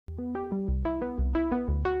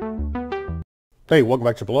Hey, welcome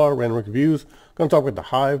back to Pilar, Random Reviews. I'm going to talk about The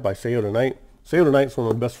Hive by Sayota Knight. Sayota Knight's one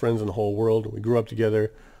of my best friends in the whole world. We grew up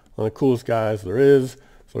together, one of the coolest guys there is.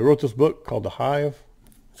 So he wrote this book called The Hive.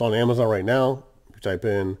 It's on Amazon right now. If you type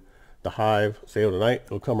in The Hive, Sayota Knight,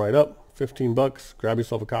 it'll come right up. 15 bucks. Grab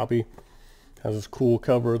yourself a copy. Has this cool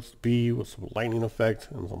cover. It's a bee with some lightning effect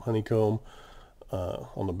and some honeycomb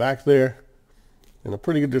on the back there. And a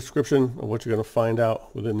pretty good description of what you're going to find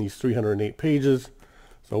out within these 308 pages.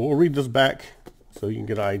 So we'll read this back so you can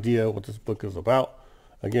get an idea what this book is about.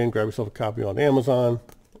 Again, grab yourself a copy on Amazon.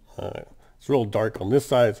 It's real dark on this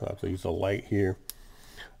side, so I have to use a light here.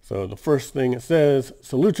 So the first thing it says,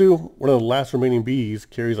 Salutu, one of the last remaining bees,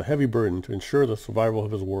 carries a heavy burden to ensure the survival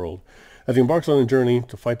of his world. As he embarks on a journey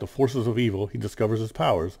to fight the forces of evil, he discovers his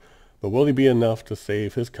powers, but will they be enough to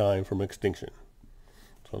save his kind from extinction?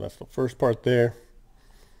 So that's the first part there.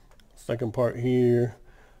 Second part here.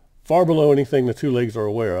 Far below anything the two legs are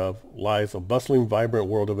aware of lies a bustling, vibrant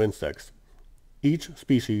world of insects. Each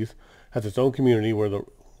species has its own community where the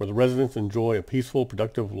residents enjoy a peaceful,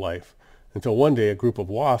 productive life, until one day a group of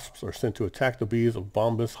wasps are sent to attack the bees of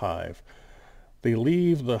Bombus Hive. They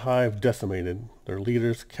leave the hive decimated, their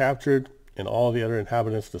leaders captured, and all the other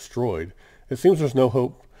inhabitants destroyed. It seems there's no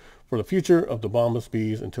hope for the future of the Bombus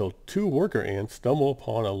bees until two worker ants stumble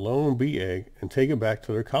upon a lone bee egg and take it back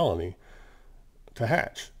to their colony to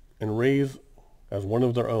hatch and raise as one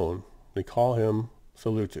of their own. They call him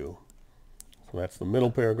Salutu. So that's the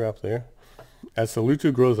middle paragraph there. As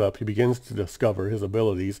Salutu grows up, he begins to discover his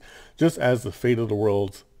abilities, just as the fate of the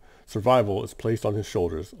world's survival is placed on his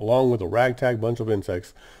shoulders. Along with a ragtag bunch of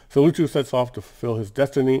insects, Salutu sets off to fulfill his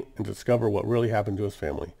destiny and discover what really happened to his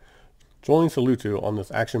family. Join Salutu on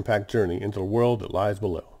this action-packed journey into the world that lies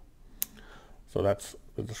below. So that's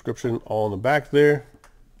the description all in the back there.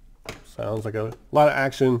 Sounds like a lot of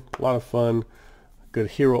action, a lot of fun,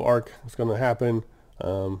 good hero arc is going to happen.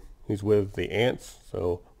 He's with the ants,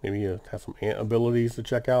 so maybe he has some ant abilities to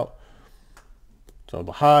check out. So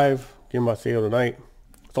The Hive, given by Sayota Knight.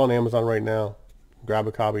 It's on Amazon right now. Grab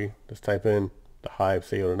a copy. Just type in The Hive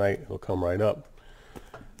Sayota Knight. It'll come right up.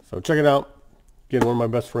 So check it out. Again, one of my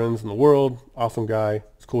best friends in the world. Awesome guy.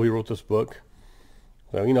 It's cool he wrote this book.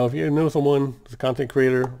 So, you know, if you know someone who's a content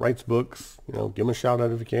creator, writes books, you know, give him a shout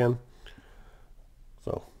out if you can.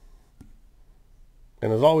 So,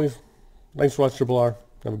 and as always, thanks for watching Triple R.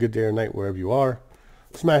 Have a good day or night wherever you are.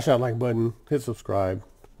 Smash that like button, hit subscribe.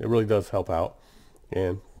 It really does help out.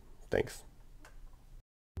 And thanks.